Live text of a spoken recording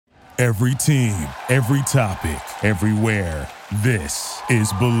Every team, every topic, everywhere. This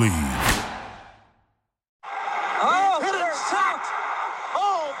is Believe. Oh, hit it, sacked!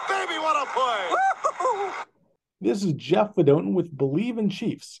 Oh, baby, what a play! This is Jeff Fedotin with Believe in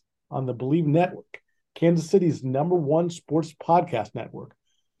Chiefs on the Believe Network, Kansas City's #1 sports podcast network,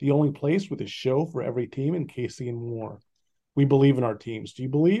 the only place with a show for every team in KC and more. We believe in our teams. Do you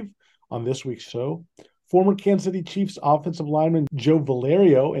believe? On this week's show, former Kansas City Chiefs offensive lineman Joe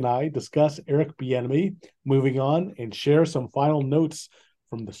Valerio and I discuss Eric Bieniemy, moving on, and share some final notes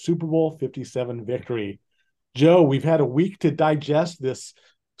from the Super Bowl 57 victory. Joe, we've had a week to digest this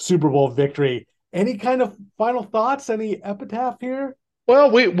Super Bowl victory. Any kind of final thoughts? Any epitaph here?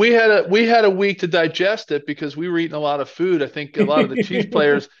 Well, we had a week to digest it because we were eating a lot of food. I think a lot of the Chiefs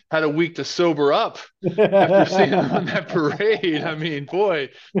players had a week to sober up after seeing them on that parade. I mean, boy,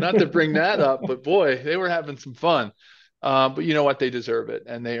 not to bring that up, but boy, they were having some fun. But you know what? They deserve it,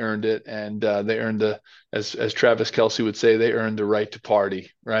 and they earned it, and they earned as Travis Kelce would say, they earned the right to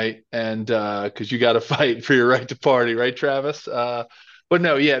party, right? And because you got to fight for your right to party, right, Travis? But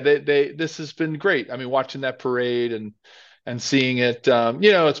no, yeah, this has been great. I mean, watching that parade and seeing it,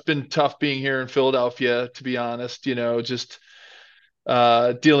 it's been tough being here in Philadelphia, to be honest, just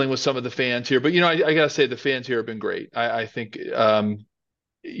dealing with some of the fans here. But, I got to say the fans here have been great. I think,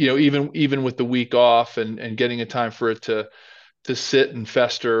 even with the week off and getting a time for it to sit and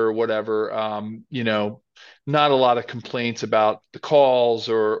fester or whatever, not a lot of complaints about the calls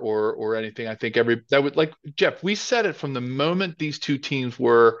or anything. I think like Jeff, we said it from the moment these two teams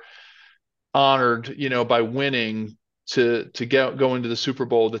were honored, by winning to go into the Super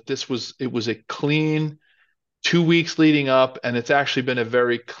Bowl, that it was a clean 2 weeks leading up, and it's actually been a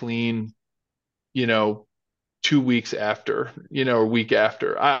very clean, 2 weeks after, or week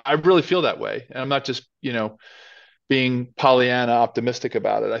after. I really feel that way. And I'm not just, being Pollyanna optimistic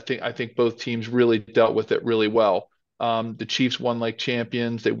about it. I think both teams really dealt with it really well. The Chiefs won like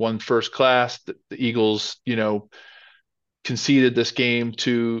champions. They won first class. The Eagles, conceded this game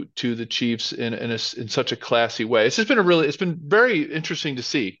to the Chiefs in such a classy way. It's been very interesting to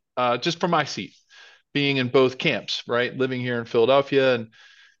see, just from my seat, being in both camps, right? Living here in Philadelphia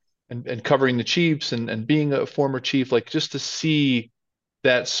and covering the Chiefs and being a former Chief, like just to see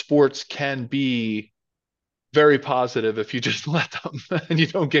that sports can be very positive if you just let them and you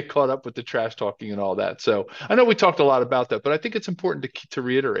don't get caught up with the trash talking and all that. So I know we talked a lot about that, but I think it's important to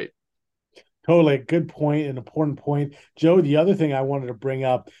reiterate. Totally. Good point, an important point. Joe, the other thing I wanted to bring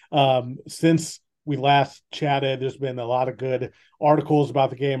up, since we last chatted, there's been a lot of good articles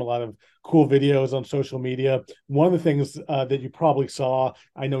about the game, a lot of cool videos on social media. One of the things that you probably saw,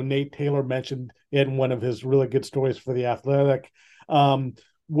 I know Nate Taylor mentioned it in one of his really good stories for The Athletic,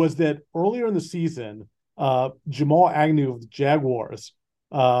 was that earlier in the season, Jamal Agnew of the Jaguars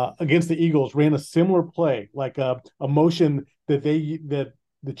against the Eagles ran a similar play, like a motion that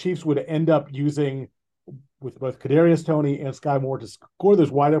the Chiefs would end up using with both Kadarius Toney and Sky Moore to score those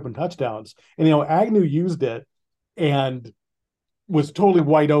wide open touchdowns. And, Agnew used it and was totally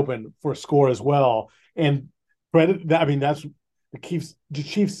wide open for a score as well. And credit that, that's the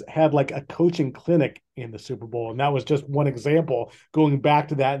Chiefs had like a coaching clinic in the Super Bowl. And that was just one example, going back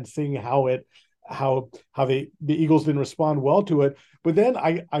to that and seeing how the Eagles didn't respond well to it. But then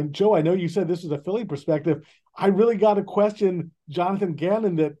Joe, I know you said this is a Philly perspective. I really got to question Jonathan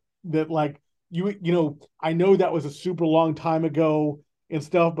Gannon that like I know that was a super long time ago and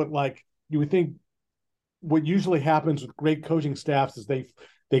stuff, but like you would think what usually happens with great coaching staffs is they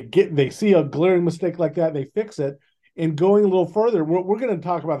see a glaring mistake like that, they fix it. And going a little further, we're going to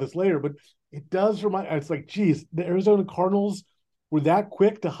talk about this later, but it does remind. It's like, geez, the Arizona Cardinals were that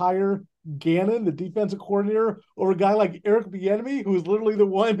quick to hire Gannon, the defensive coordinator, over a guy like Eric Bieniemy, who was literally the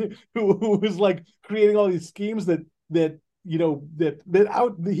one who was like creating all these schemes that he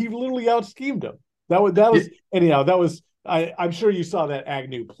literally out schemed him. That was anyhow. That was I'm sure you saw that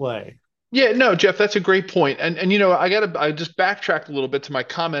Agnew play. Yeah, no, Jeff, that's a great point. And I just backtracked a little bit to my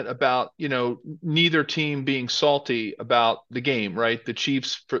comment about, neither team being salty about the game, right? The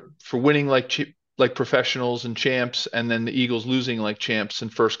Chiefs for winning like professionals and champs, and then the Eagles losing like champs in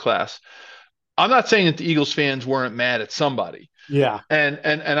first class. I'm not saying that the Eagles fans weren't mad at somebody. Yeah. And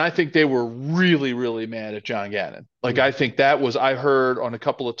I think they were really, really mad at John Gannon. Like, I think I heard on a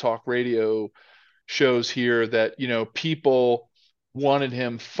couple of talk radio shows here that, people wanted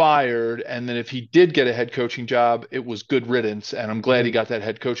him fired, and then if he did get a head coaching job, it was good riddance. And I'm glad he got that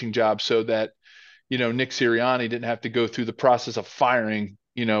head coaching job so that, Nick Sirianni didn't have to go through the process of firing,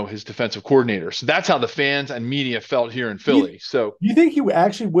 his defensive coordinator. So that's how the fans and media felt here in Philly. So you think he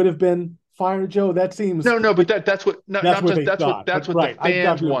actually would have been fire Joe? That seems No, but that's what that's what they thought. that's But what the right, I got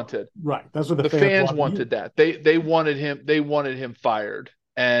fans you. wanted. Right, that's what The the fans fans wanted. wanted that. They wanted him fired.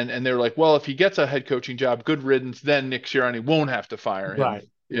 And they were like, well, if he gets a head coaching job, good riddance, then Nick Sirianni won't have to fire him, Right,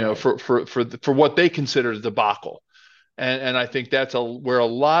 right. for what they consider the debacle. And I think that's where a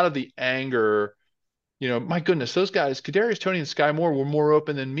lot of the anger, my goodness, those guys, Kadarius Toney and Sky Moore were more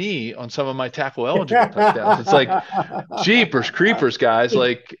open than me on some of my tackle eligible touchdowns. It's like, jeepers creepers, guys.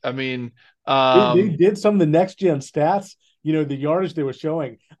 Like, I mean, They did some of the next gen stats. The yardage they were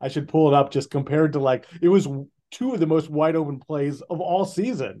showing. I should pull it up just compared to it was two of the most wide open plays of all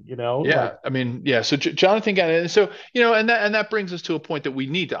season. Yeah, I mean, yeah. So Jonathan got it, and so and that brings us to a point that we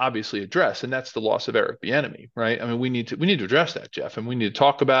need to obviously address, and that's the loss of Eric Bieniemy, right? I mean, we need to address that, Jeff, and we need to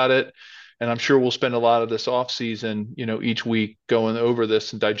talk about it. And I'm sure we'll spend a lot of this off season, each week going over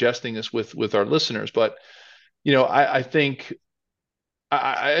this and digesting this with our listeners. But I think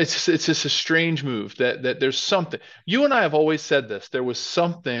it's just a strange move that there's something. You and I have always said this. There was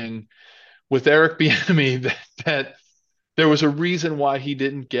something with Eric Bieniemy that there was a reason why he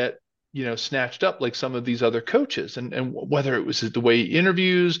didn't get snatched up like some of these other coaches, and whether it was the way he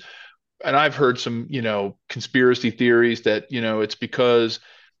interviews, and I've heard some conspiracy theories that it's because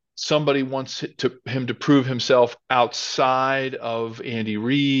somebody wants him to prove himself outside of Andy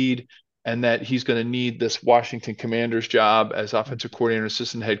Reid, and that he's going to need this Washington Commanders job as offensive coordinator,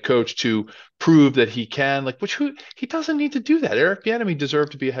 assistant head coach to prove that he can. He doesn't need to do that. Eric Bieniemy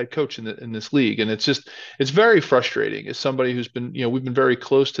deserved to be a head coach in this league, and it's very frustrating as somebody who's been we've been very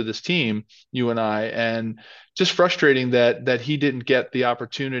close to this team, you and I, and just frustrating that he didn't get the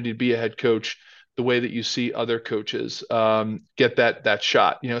opportunity to be a head coach the way that you see other coaches get that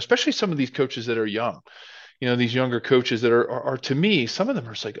shot. Especially some of these coaches that are young. These younger coaches that are to me, some of them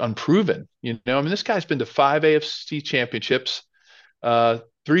are just like unproven. I mean, this guy's been to 5 AFC championships,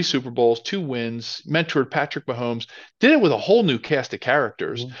 3 Super Bowls, 2 wins, mentored Patrick Mahomes, did it with a whole new cast of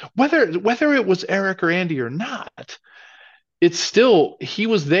characters. Mm-hmm. Whether it was Eric or Andy or not, it's still, he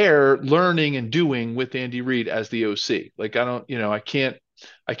was there learning and doing with Andy Reid as the OC.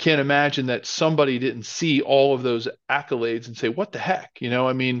 I can't imagine that somebody didn't see all of those accolades and say, what the heck?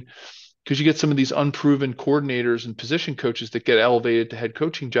 I mean, because you get some of these unproven coordinators and position coaches that get elevated to head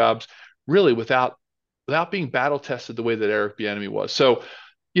coaching jobs really without being battle tested the way that Eric Bieniemy was. So,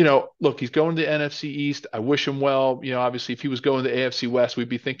 look, he's going to the NFC East. I wish him well. Obviously, if he was going to the AFC West, we'd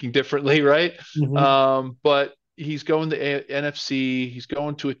be thinking differently, right? Mm-hmm. But he's going to NFC. He's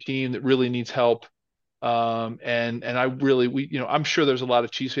going to a team that really needs help. And I'm sure there's a lot of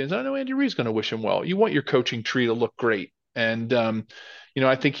Chiefs fans. I know Andy Reid's going to wish him well. You want your coaching tree to look great. And,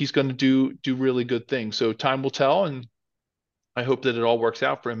 I think he's going to do really good things. So time will tell. And I hope that it all works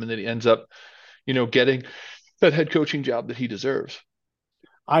out for him and that he ends up, getting that head coaching job that he deserves.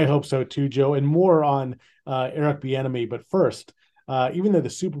 I hope so too, Joe. And more on Eric Bieniemy. But first, even though the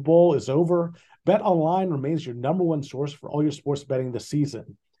Super Bowl is over, BetOnline remains your number one source for all your sports betting this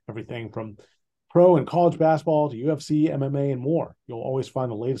season. Everything from pro and college basketball to UFC, MMA, and more. You'll always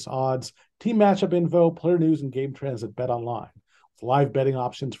find the latest odds, team matchup info, player news, and game trends at BetOnline. With live betting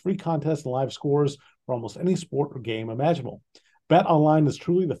options, free contests, and live scores for almost any sport or game imaginable. BetOnline is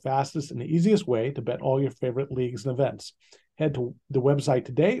truly the fastest and the easiest way to bet all your favorite leagues and events. Head to the website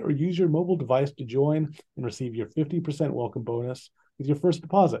today or use your mobile device to join and receive your 50% welcome bonus with your first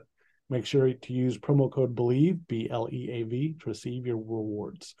deposit. Make sure to use promo code BELIEVE, BLEAV, to receive your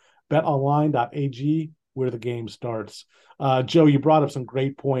rewards. BetOnline.ag, where the game starts. Joe, you brought up some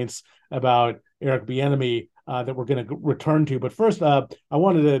great points about Eric Bieniemy that we're going to return to. But first, I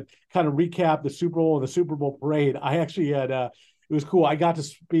wanted to kind of recap the Super Bowl and the Super Bowl parade. I actually had it was cool. I got to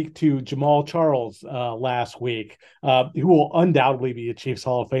speak to Jamaal Charles last week, who will undoubtedly be a Chiefs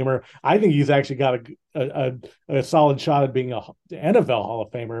Hall of Famer. I think he's actually got a solid shot at being an NFL Hall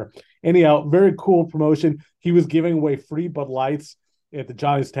of Famer. Anyhow, very cool promotion. He was giving away free Bud Lights at the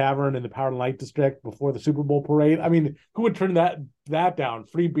Johnny's Tavern in the Power and Light District before the Super Bowl parade. I mean, who would turn that down?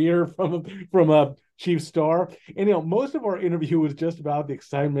 Free beer from a Chiefs star. And, most of our interview was just about the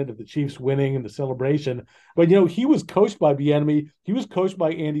excitement of the Chiefs winning and the celebration. But, he was coached by Bieniemy. He was coached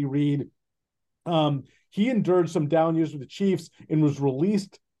by Andy Reid. He endured some down years with the Chiefs and was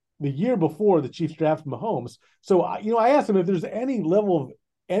released the year before the Chiefs drafted Mahomes. So, I asked him if there's any level of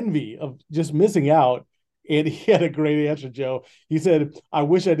envy of just missing out. And he had a great answer, Joe. He said, I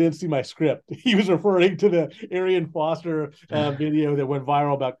wish I didn't see my script. He was referring to the Arian Foster video that went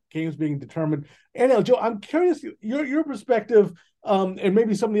viral about games being determined. And Joe, I'm curious, your perspective, and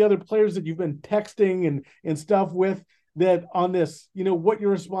maybe some of the other players that you've been texting and stuff with that on this, what your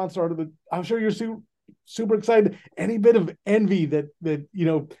response are to I'm sure you're super excited? Any bit of envy that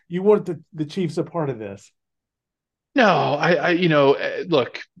you want the Chiefs a part of this? No,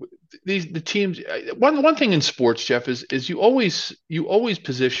 look, the teams. One thing in sports, Jeff, is you always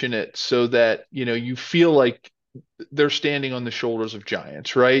position it so that you feel like they're standing on the shoulders of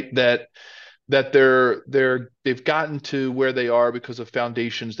giants, right? That they've gotten to where they are because of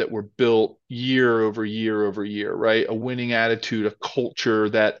foundations that were built year over year over year, right? A winning attitude, a culture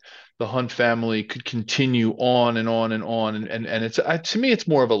that the Hunt family could continue on and on and on, and it's to me it's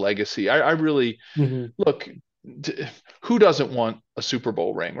more of a legacy. I really Mm-hmm. look. Who doesn't want a Super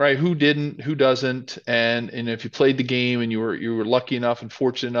Bowl ring, right? Who didn't? Who doesn't? And if you played the game and you were lucky enough and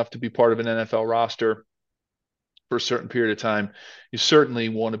fortunate enough to be part of an NFL roster for a certain period of time, you certainly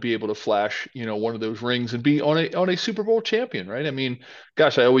want to be able to flash, one of those rings and be on a Super Bowl champion, right? I mean,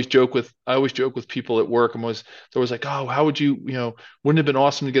 gosh, I always joke with people at work. They're always like, oh, how would wouldn't it have been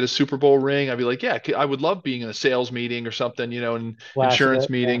awesome to get a Super Bowl ring? I'd be like, yeah, I would love being in a sales meeting or something, an Flashing insurance it,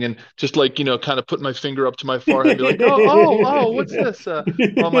 yeah. meeting, and just like, kind of putting my finger up to my forehead, and be like, oh, what's this on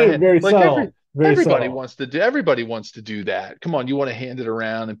my hand? Very Like subtle. Very subtle. everybody wants to do that. Come on, you want to hand it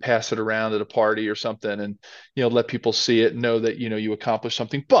around and pass it around at a party or something, and let people see it and know that you accomplished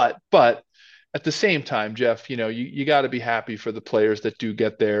something. But at the same time, Jeff, you got to be happy for the players that do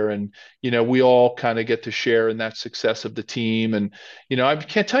get there, and we all kind of get to share in that success of the team. And I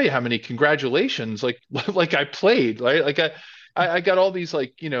can't tell you how many congratulations, like like I played, right? Like I got all these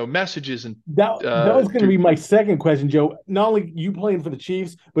messages and That was going to be my second question, Joe. Not only you playing for the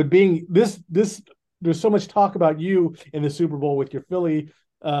Chiefs, but being this there's so much talk about you in the Super Bowl with your Philly,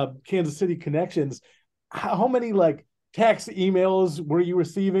 Kansas City connections. How many like text emails were you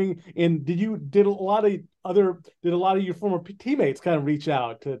receiving? And did a lot of your former teammates kind of reach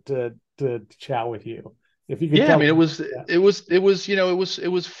out to chat with you? If you could Yeah, I tell mean, me. it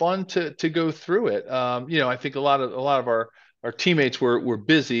was fun to go through it. I think a lot of our teammates were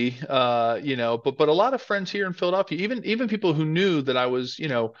busy, but a lot of friends here in Philadelphia, even people who knew that I was,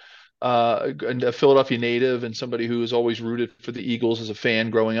 a Philadelphia native and somebody who has always rooted for the Eagles as a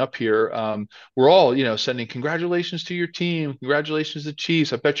fan growing up here, we're all, sending congratulations to your team, congratulations to the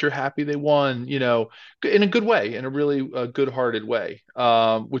Chiefs. I bet you're happy they won, in a good way, in a really good-hearted way,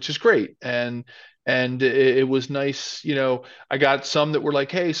 which is great. And it was nice, I got some that were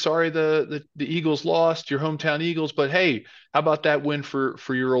like, hey, sorry the Eagles lost, your hometown Eagles, but hey, how about that win for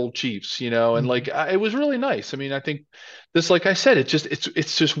your old Chiefs, and like it was really nice. I mean, I think this, like I said,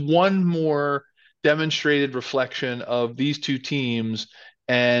 it's just one more demonstrated reflection of these two teams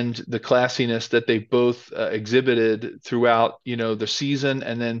and the classiness that they both exhibited throughout, the season,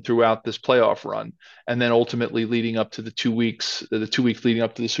 and then throughout this playoff run, and then ultimately leading up to the 2 weeks leading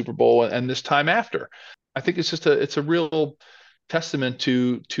up to the Super Bowl, and this time after. I think it's a real testament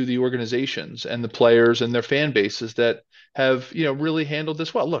to the organizations and the players and their fan bases that have really handled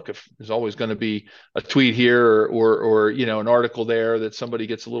this well. Look, if there's always going to be a tweet here or an article there that somebody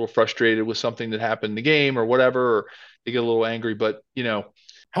gets a little frustrated with something that happened in the game or whatever, or they get a little angry, but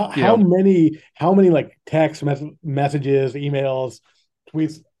How many like text messages, emails,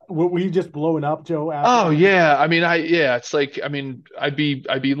 tweets were you just blowing up, Joe? Oh After yeah, I mean, it's like, I mean, I'd be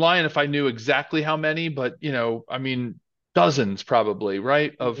lying if I knew exactly how many, but I mean, dozens probably,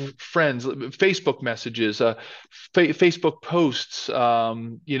 right? Of Mhm. friends, Facebook messages, Facebook posts,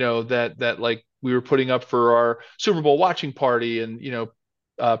 that like we were putting up for our Super Bowl watching party, and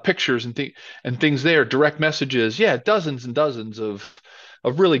pictures and things there, direct messages, yeah, dozens and dozens of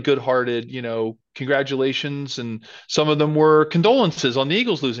really good-hearted, congratulations, and some of them were condolences on the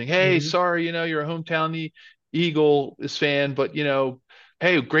Eagles losing. Hey, Mhm. sorry, you're a hometown Eagle is fan, but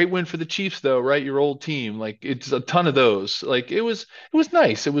hey, great win for the Chiefs though, right? Your old team. Like it's a ton of those. Like it was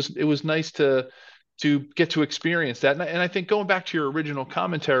nice. It was nice to get to experience that. And I think going back to your original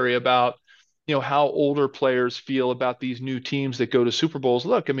commentary about how older players feel about these new teams that go to Super Bowls.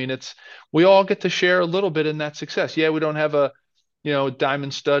 Look, I mean, we all get to share a little bit in that success. Yeah, we don't have a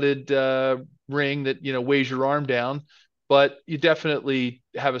diamond studded ring that weighs your arm down, but you definitely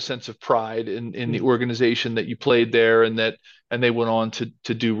have a sense of pride in the organization that you played there, and they went on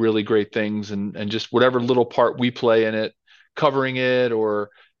to do really great things, and just whatever little part we play in it, covering it, or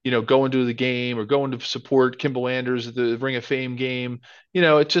going to the game, or going to support Kimball Anders at the Ring of Fame game.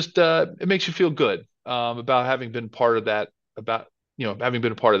 It just it makes you feel good about having been part of that, about having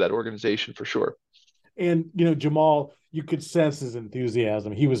been a part of that organization for sure. And Jamal, you could sense his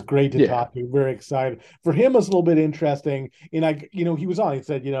enthusiasm. He was great to Yeah. talk to, very excited. For him, it's a little bit interesting. And he was on. He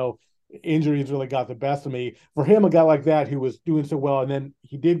said, injuries really got the best of me. For him, a guy like that who was doing so well, and then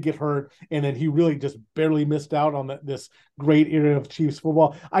he did get hurt, and then he really just barely missed out on this great era of Chiefs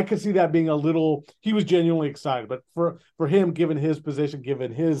football. I could see that being a little. He was genuinely excited, but for him, given his position,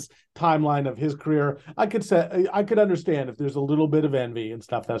 given his timeline of his career, I could understand if there's a little bit of envy and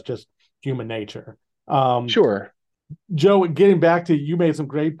stuff. That's just human nature. Sure. Joe, getting back to, you made some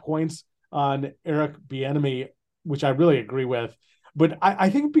great points on Eric Bieniemy, which I really agree with. But I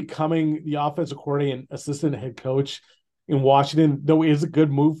think becoming the offensive coordinator and assistant head coach in Washington, though, is a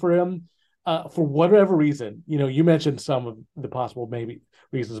good move for him. For whatever reason, you mentioned some of the possible maybe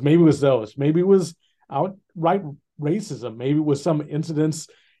reasons. Maybe it was those. Maybe it was outright racism. Maybe it was some incidents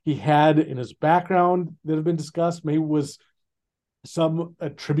he had in his background that have been discussed. Maybe it was some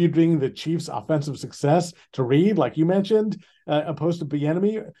attributing the Chiefs' offensive success to Reid, like you mentioned, opposed to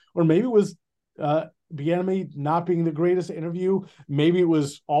Bieniemy, or maybe it was Bieniemy not being the greatest interview. Maybe it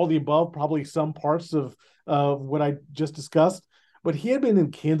was all the above, probably some parts of what I just discussed. But he had been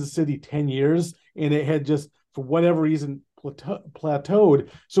in Kansas City 10 years, and it had just, for whatever reason, plateaued.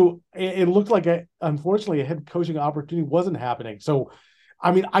 So it looked like, unfortunately, a head coaching opportunity wasn't happening. So,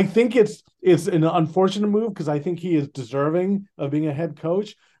 I mean, I think it's an unfortunate move because I think he is deserving of being a head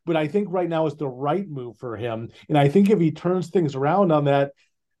coach. But I think right now is the right move for him. And I think if he turns things around on that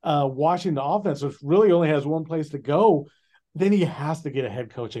Washington offense, which really only has one place to go, then he has to get a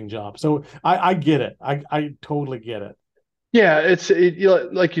head coaching job. So I get it. I totally get it. Yeah,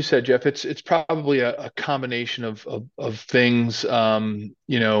 like you said, Jeff. It's probably a combination of things.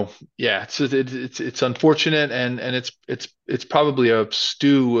 Yeah, it's unfortunate, and it's probably a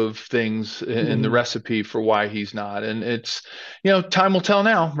stew of things in the recipe for why he's not. And it's time will tell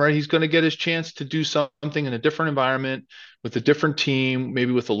now, right? He's going to get his chance to do something in a different environment with a different team,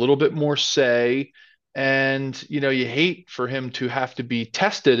 maybe with a little bit more say. And you hate for him to have to be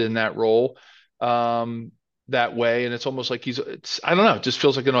tested in that role. That way, and it's almost like I don't know, it just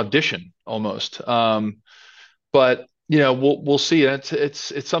feels like an audition almost. But we'll see.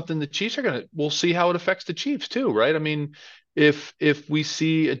 It's something the Chiefs we'll see how it affects the Chiefs too, right? I mean, if we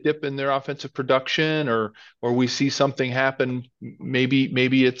see a dip in their offensive production, or we see something happen,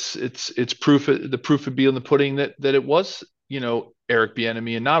 maybe it's proof. The proof would be in the pudding that it was Eric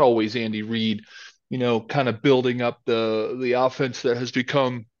Bieniemy and not always Andy Reid, kind of building up the offense that has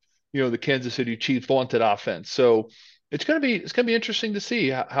become the Kansas City Chiefs vaunted offense. So it's going to be interesting to see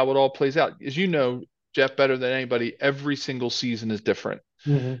how it all plays out. As you know, Jeff, better than anybody, every single season is different.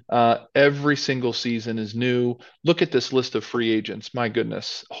 Every single season is new. Look at this list of free agents. My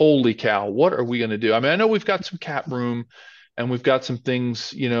goodness, holy cow! What are we going to do? I mean, I know we've got some cap room, and we've got some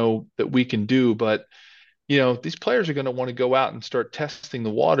things that we can do, but these players are going to want to go out and start testing the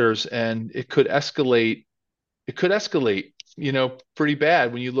waters, and it could escalate. It could escalate pretty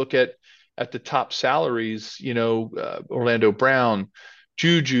bad when you look at the top salaries, Orlando Brown,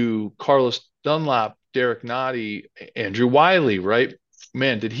 Juju, Carlos Dunlap, Derek Nottie, Andrew Wiley, right?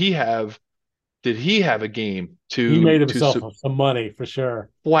 Man, did he have a game he made himself some money for sure.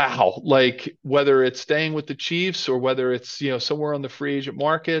 Wow. Like, whether it's staying with the Chiefs or whether it's, somewhere on the free agent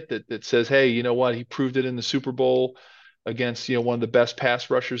market that says, hey, you know what? He proved it in the Super Bowl against, one of the best pass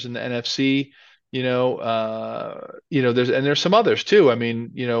rushers in the NFC. There's some others too. I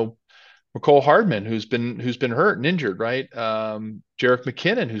mean, Mecole Hardman, who's been hurt and injured, right? Jerick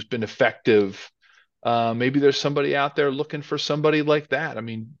McKinnon, who's been effective. Maybe there's somebody out there looking for somebody like that. I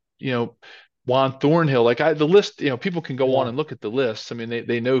mean, Juan Thornhill, the list, people can go on and look at the list. I mean,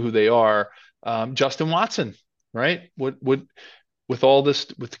 they know who they are. Justin Watson, right? With all this,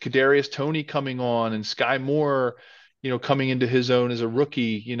 with Kadarius Toney coming on and Sky Moore, coming into his own as a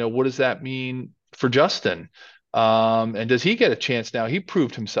rookie, what does that mean for Justin? And does he get a chance now? He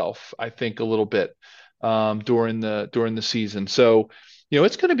proved himself, I think, a little bit during the season. So,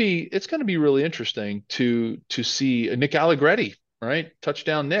 it's going to be really interesting to see Nick Allegretti, right?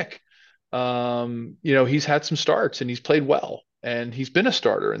 Touchdown Nick. He's had some starts and he's played well, and he's been a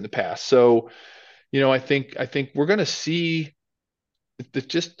starter in the past. So, I think we're going to see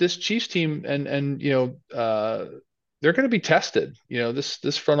just this Chiefs team, and they're going to be tested.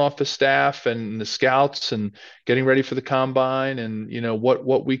 This front office staff and the scouts and getting ready for the combine, and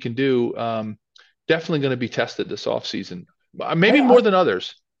what we can do. Definitely going to be tested this offseason, maybe more than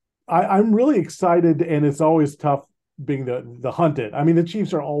others. I'm really excited, and it's always tough being the hunted. I mean, the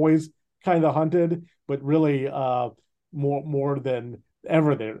Chiefs are always kind of hunted, but really more than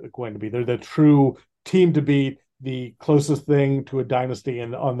ever they're going to be. They're the true team to beat, the closest thing to a dynasty,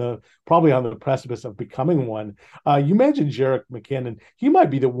 and probably on the precipice of becoming one. You mentioned Jerick McKinnon. He might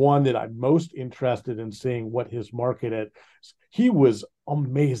be the one that I'm most interested in seeing what his market is. He was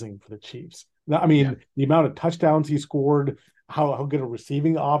amazing for the Chiefs. I mean, the amount of touchdowns he scored, how good a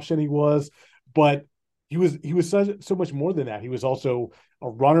receiving option he was, but he was so much more than that. He was also a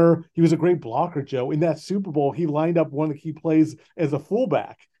runner. He was a great blocker, Joe. In that Super Bowl, he lined up one of the key plays as a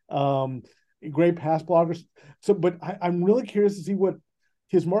fullback. Great pass blockers. So, but I'm really curious to see what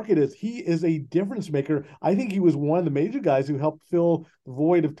his market is. He is a difference maker. I think he was one of the major guys who helped fill the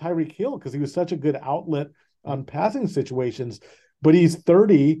void of Tyreek Hill because he was such a good outlet on passing situations. But he's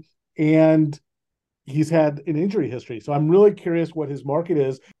 30 and he's had an injury history. So I'm really curious what his market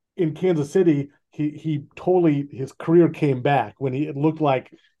is. In Kansas City, he totally, his career came back when it looked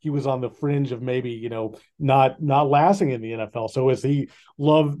like he was on the fringe of maybe, not lasting in the NFL. So does he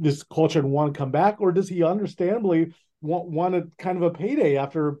love this culture and want to come back, or does he understandably want a kind of a payday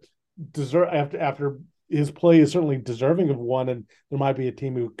after his play is certainly deserving of one, and there might be a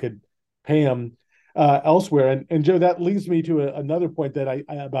team who could pay him elsewhere. And Joe, that leads me to another point that I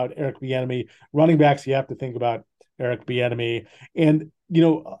about Eric Bieniemy. Running backs, you have to think about Eric Bieniemy, and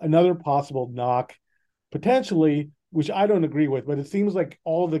another possible knock potentially, which I don't agree with, but it seems like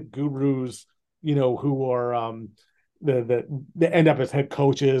all the gurus, who are the end up as head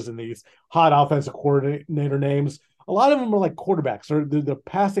coaches and these hot offensive coordinator names. A lot of them are like quarterbacks or the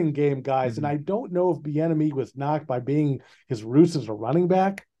passing game guys, and I don't know if Bieniemy was knocked by being his roots as a running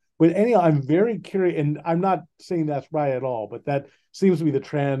back. But anyhow, I'm very curious, and I'm not saying that's right at all, but that seems to be the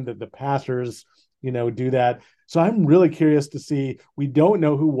trend that the passers, do that. So I'm really curious to see. We don't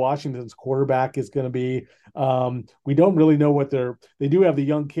know who Washington's quarterback is going to be. We don't really know what they do have the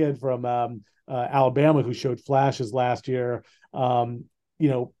young kid from Alabama who showed flashes last year.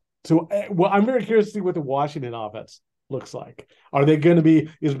 So I'm very curious to see what the Washington offense looks like. Are they going to be?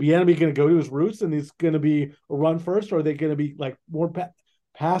 Is Bieniemy going to go to his roots and he's going to be a run first, or are they going to be like more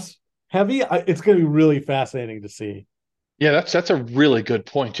pass heavy? It's going to be really fascinating to see. Yeah, that's a really good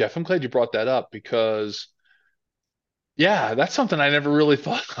point, Jeff. I'm glad you brought that up because, yeah, that's something I never really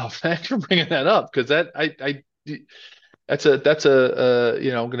thought of. Thanks for bringing that up because that's a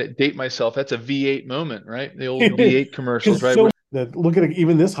I'm going to date myself. That's a V8 moment, right? The old V8 commercials, right? Look at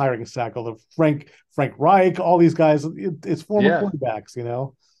even this hiring cycle of Frank Reich, all these guys. It's former quarterbacks,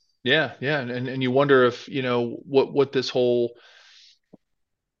 Yeah, and you wonder if what this whole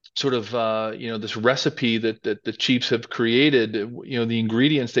sort of this recipe that the Chiefs have created, the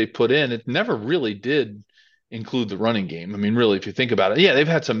ingredients they put in, it never really did include the running game. I mean, really, if you think about it, yeah, they've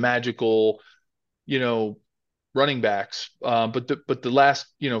had some magical, running backs, but the last,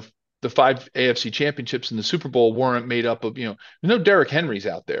 the 5 AFC championships in the Super Bowl weren't made up of, there's no Derrick Henrys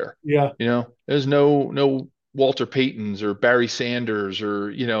out there. Yeah. There's no Walter Paytons or Barry Sanders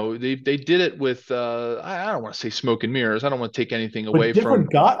or, they did it with, I don't want to say smoke and mirrors. I don't want to take anything away from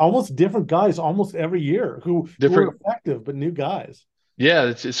almost different guys almost every year who were effective, but new guys.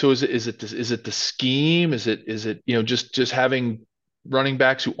 Yeah. So is it the scheme? Is it, just having running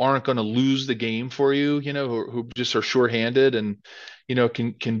backs who aren't going to lose the game for you, who just are shorthanded and,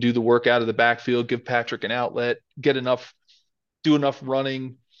 can do the work out of the backfield, give Patrick an outlet, do enough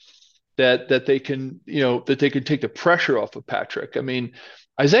running that they can, that they can take the pressure off of Patrick. I mean,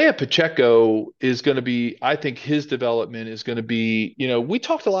 Isaiah Pacheco is going to be, I think his development is going to be, we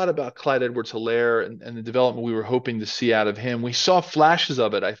talked a lot about Clyde Edwards-Helaire and the development we were hoping to see out of him. We saw flashes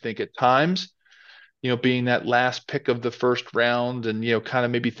of it, I think, at times, being that last pick of the first round and, kind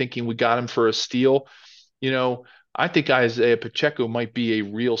of maybe thinking we got him for a steal. I think Isaiah Pacheco might be a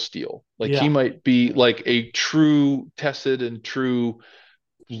real steal. He might be like a true tested and true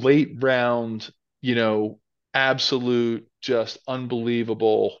late round, absolute, just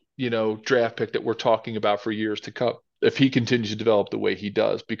unbelievable, draft pick that we're talking about for years to come if he continues to develop the way he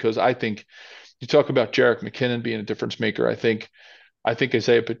does. Because I think you talk about Jerick McKinnon being a difference maker. I think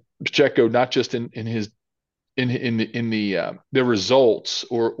Isaiah Pacheco, not just in the results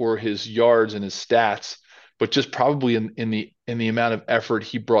or his yards and his stats, but just probably in the amount of effort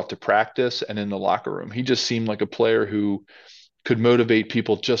he brought to practice and in the locker room. He just seemed like a player who could motivate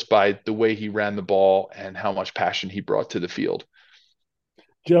people just by the way he ran the ball and how much passion he brought to the field.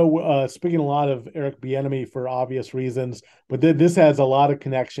 Joe, speaking a lot of Eric Bieniemy for obvious reasons, but this has a lot of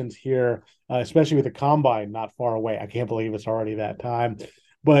connections here, especially with the combine not far away. I can't believe it's already that time.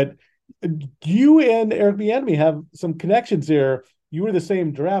 But you and Eric Bieniemy have some connections here. You were the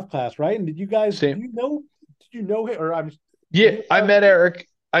same draft class, right? And did you guys? Did you know him? Or I met Eric.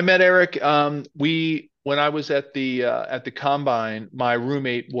 When I was at the combine, my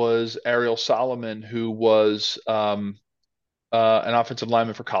roommate was Ariel Solomon, who was an offensive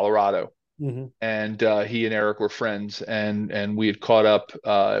lineman for Colorado. and he and Eric were friends, and we had caught up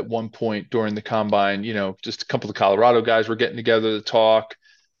at one point during the combine. Just a couple of Colorado guys were getting together to talk,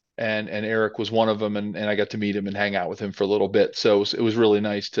 and Eric was one of them, and I got to meet him and hang out with him for a little bit. So it was really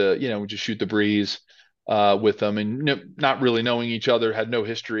nice to just shoot the breeze with them, and not really knowing each other, had no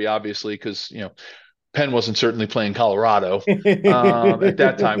history obviously, because Penn wasn't certainly playing Colorado at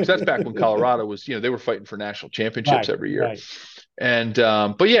that time, because that's back when Colorado was, they were fighting for national championships every year. Right. And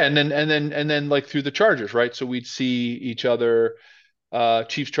but yeah, and then like through the Chargers, right? So we'd see each other,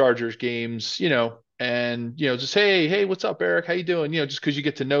 Chiefs Chargers games, and just hey, what's up, Eric? How you doing? Just because you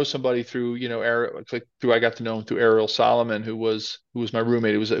get to know somebody through, Eric, I got to know him through Ariel Solomon, who was my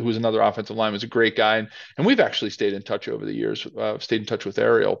roommate, who was another offensive lineman, was a great guy, and we've actually stayed in touch over the years. Stayed in touch with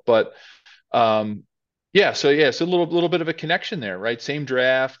Ariel, but so a little bit of a connection there, right? Same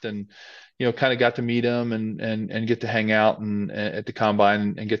draft, and kind of got to meet him and get to hang out and at the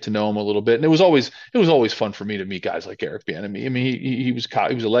combine and get to know him a little bit. And it was always fun for me to meet guys like Eric Bieniemy. I mean, he was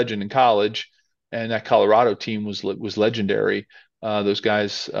a legend in college, and that Colorado team was legendary. Those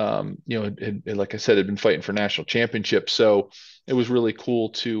guys, like I said, had been fighting for national championships. So it was really cool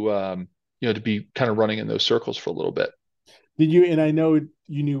to to be kind of running in those circles for a little bit. Did you? And I know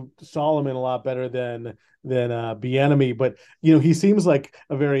you knew Solomon a lot better than Bieniemy, but he seems like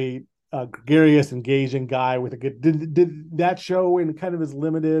a very gregarious, engaging guy with a good. Did that show in kind of his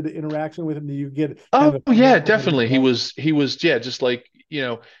limited interaction with him? Do you get? Yeah, definitely. He was just like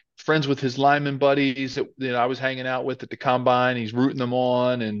friends with his lineman buddies that I was hanging out with at the combine. He's rooting them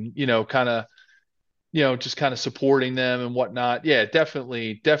on, and kind of just kind of supporting them and whatnot. Yeah,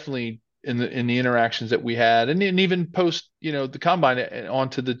 definitely in the interactions that we had, and even post the combine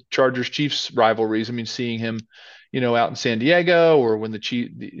onto the Chargers Chiefs rivalries. I mean, seeing him out in San Diego, or when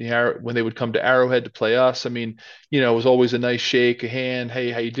when they would come to Arrowhead to play us. I mean, it was always a nice shake, a hand. Hey,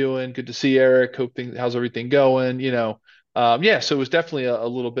 how you doing? Good to see you, Eric. How's everything going? So it was definitely a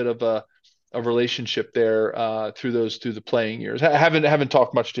little bit of a relationship there through the playing years. I haven't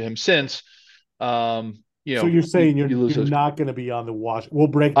talked much to him since. So you're saying you're not going to be on the Washington. We'll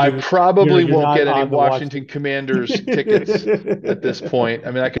break. I probably won't get any Washington Commanders tickets at this point.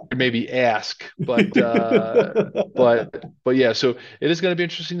 I mean, I could maybe ask, but yeah. So it is going to be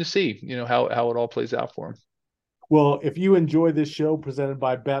interesting to see, how it all plays out for him. Well, if you enjoy this show presented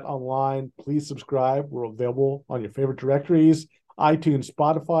by Bet Online, please subscribe. We're available on your favorite directories: iTunes,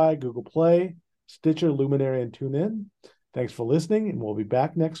 Spotify, Google Play, Stitcher, Luminary, and TuneIn. Thanks for listening, and we'll be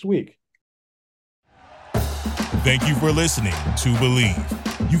back next week. Thank you for listening to Believe.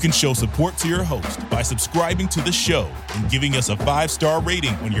 You can show support to your host by subscribing to the show and giving us a 5-star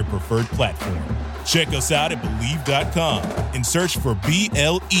rating on your preferred platform. Check us out at Believe.com and search for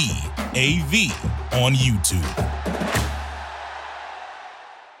BLEAV on YouTube.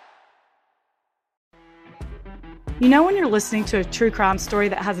 When you're listening to a true crime story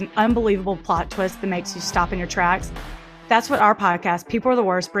that has an unbelievable plot twist that makes you stop in your tracks? That's what our podcast, People Are the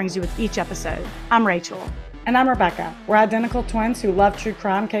Worst, brings you with each episode. I'm Rachel. And I'm Rebecca. We're identical twins who love true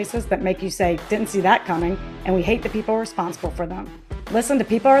crime cases that make you say, didn't see that coming, and we hate the people responsible for them. Listen to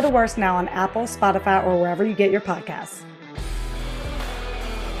People Are the Worst now on Apple, Spotify, or wherever you get your podcasts.